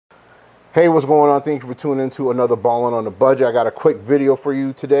Hey, what's going on? Thank you for tuning into another Ballin' on the Budget. I got a quick video for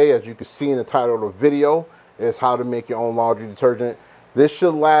you today. As you can see in the title of the video, is how to make your own laundry detergent. This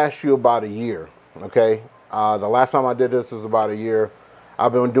should last you about a year, okay? The last time I did this was about a year.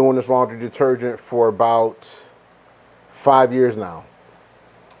 I've been doing this laundry detergent for about 5 years now.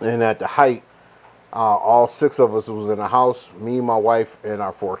 And at the height, all 6 of us was in the house, me, my wife, and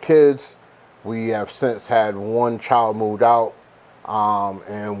our 4 kids. We have since had 1 child moved out.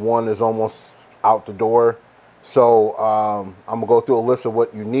 And 1 is almost out the door. So I'm gonna go through a list of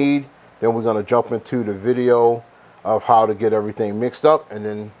what you need. Then we're gonna jump into the video of how to get everything mixed up, and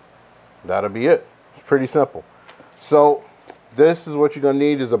then that'll be it. It's pretty simple. So this is what you're gonna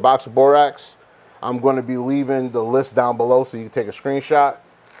need: is a box of Borax. I'm gonna be leaving the list down below so you can take a screenshot.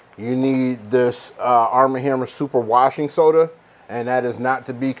 You need this Arm & Hammer Super Washing Soda, and that is not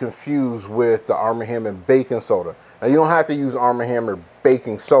to be confused with the Arm & Hammer Baking Soda. Now, you don't have to use Arm & Hammer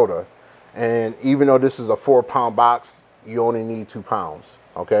baking soda, and even though this is a 4-pound box, you only need 2 pounds,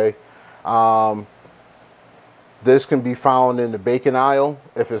 okay? This can be found in the baking aisle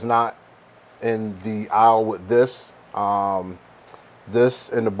if it's not in the aisle with this. This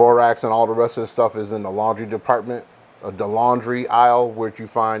and the Borax and all the rest of the stuff is in the laundry department, the laundry aisle, where you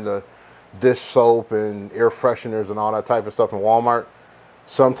find the dish soap and air fresheners and all that type of stuff in Walmart.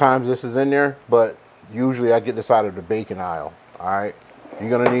 Sometimes this is in there, but usually I get this out of the baking aisle. All right, you're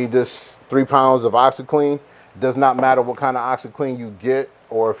gonna need this 3 pounds of Oxi Clean. It does not matter what kind of Oxi Clean you get,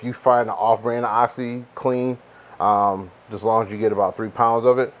 or if you find an off-brand Oxi Clean, as long as you get about 3 pounds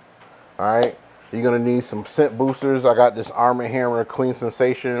of it. All right, you're gonna need some Sent Boosters. I got this Arm & Hammer Clean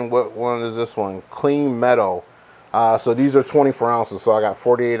Sensation. What one is this one? Clean Meadow. So these are 24 ounces. So I got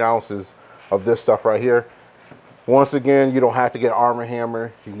 48 ounces of this stuff right here. Once again, you don't have to get Arm &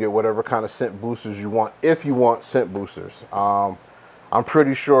 Hammer. You can get whatever kind of scent boosters you want, if you want scent boosters. I'm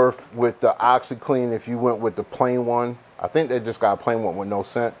pretty sure with the Oxi Clean, if you went with the plain one, I think they just got a plain one with no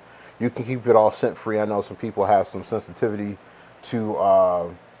scent, you can keep it all scent free. I know some people have some sensitivity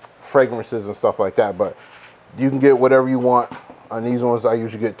to fragrances and stuff like that, but you can get whatever you want. On these ones, I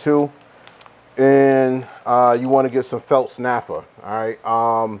usually get 2. And you want to get some Fels Naptha, all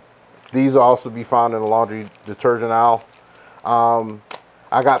right? These will also be found in the laundry detergent aisle.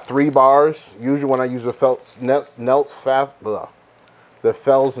 I got 3 bars. Usually when I use the Fels Naptha,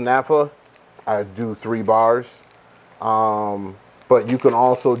 I do 3 bars. But you can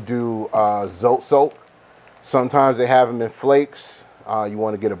also do Zote soap. Sometimes they have them in flakes. You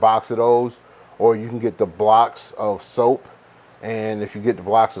want to get a box of those, or you can get the blocks of soap. And if you get the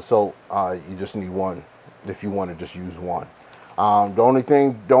blocks of soap, you just need 1 if you want to just use 1. The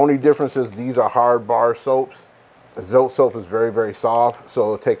only difference is these are hard bar soaps. Zote soap is very, very soft, so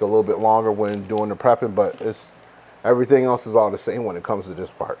it'll take a little bit longer when doing the prepping, but everything else is all the same when it comes to this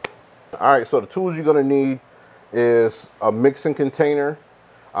part. All right, so the tools you're gonna need is a mixing container.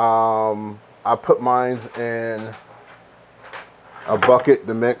 I put mine in a bucket,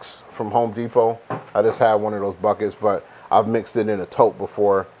 the mix from Home Depot. I just have one of those buckets, but I've mixed it in a tote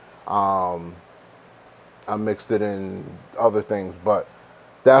before. I mixed it in other things, but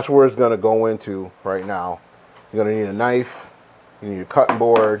that's where it's gonna go into right now. You're gonna need a knife, you need a cutting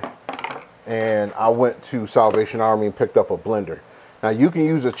board, and I went to Salvation Army and picked up a blender. Now you can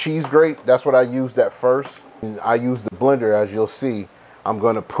use a cheese grate. That's what I used at first. And I used the blender. As you'll see, I'm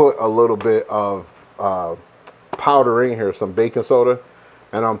gonna put a little bit of powder in here, some baking soda,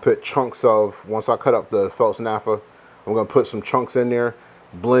 and I'm gonna put chunks of, once I cut up the Fels Naptha, I'm gonna put some chunks in there,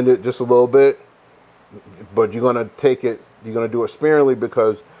 blend it just a little bit. But you're gonna do it sparingly,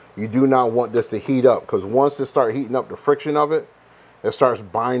 because you do not want this to heat up, because once it starts heating up, the friction of it, it starts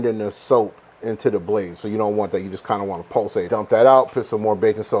binding the soap into the blade. So you don't want that. You just kind of want to pulsate. Dump that out, put some more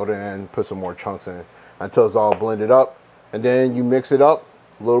baking soda in, put some more chunks in until it's all blended up, and then you mix it up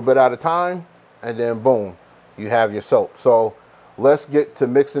a little bit at a time, and then boom, you have your soap. So let's get to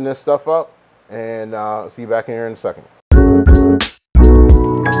mixing this stuff up, and see you back in here in a second.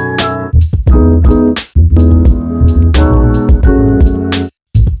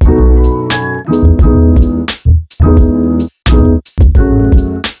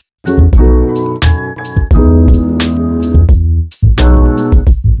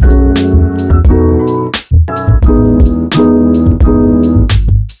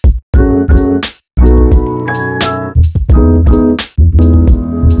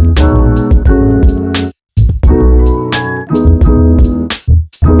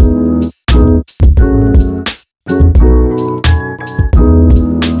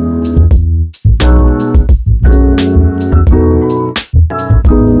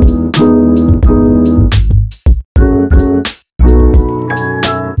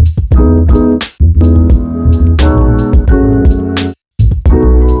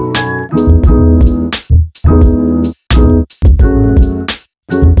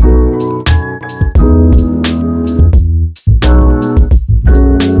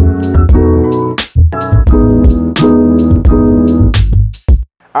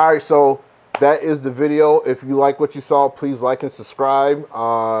 All right, so that is the video. If you like what you saw, please like and subscribe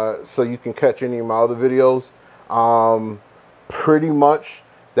so you can catch any of my other videos. Pretty much,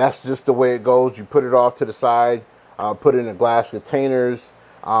 that's just the way it goes. You put it off to the side, put it in the glass containers,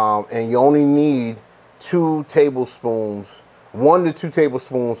 and you only need 2 tablespoons, 1 to 2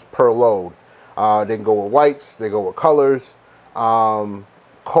 tablespoons per load. They can go with whites, they go with colors,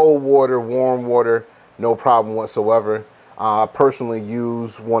 cold water, warm water, no problem whatsoever. I personally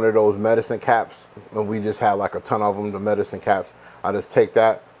use one of those medicine caps, and we just had like a ton of them, the medicine caps. I just take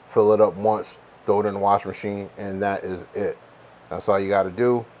that, fill it up once, throw it in the washing machine, and that is it. That's all you got to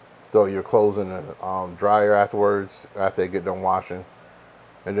do. Throw your clothes in the dryer afterwards, after they get done washing,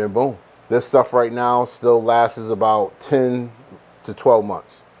 and then boom. This stuff right now still lasts about 10 to 12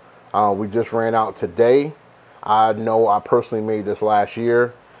 months. We just ran out today. I know I personally made this last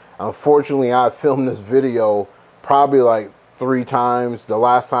year. Unfortunately, I filmed this video probably like 3 times. The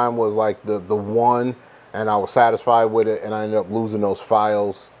last time was like the one, and I was satisfied with it, and I ended up losing those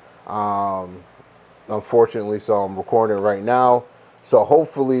files, unfortunately. So I'm recording it right now. So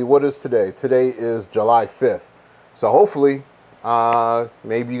hopefully, what is today? Today is July 5th. So hopefully,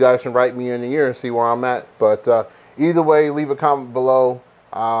 maybe you guys can write me in a year and see where I'm at. But either way, leave a comment below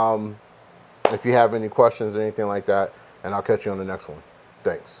if you have any questions or anything like that, and I'll catch you on the next one.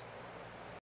 Thanks.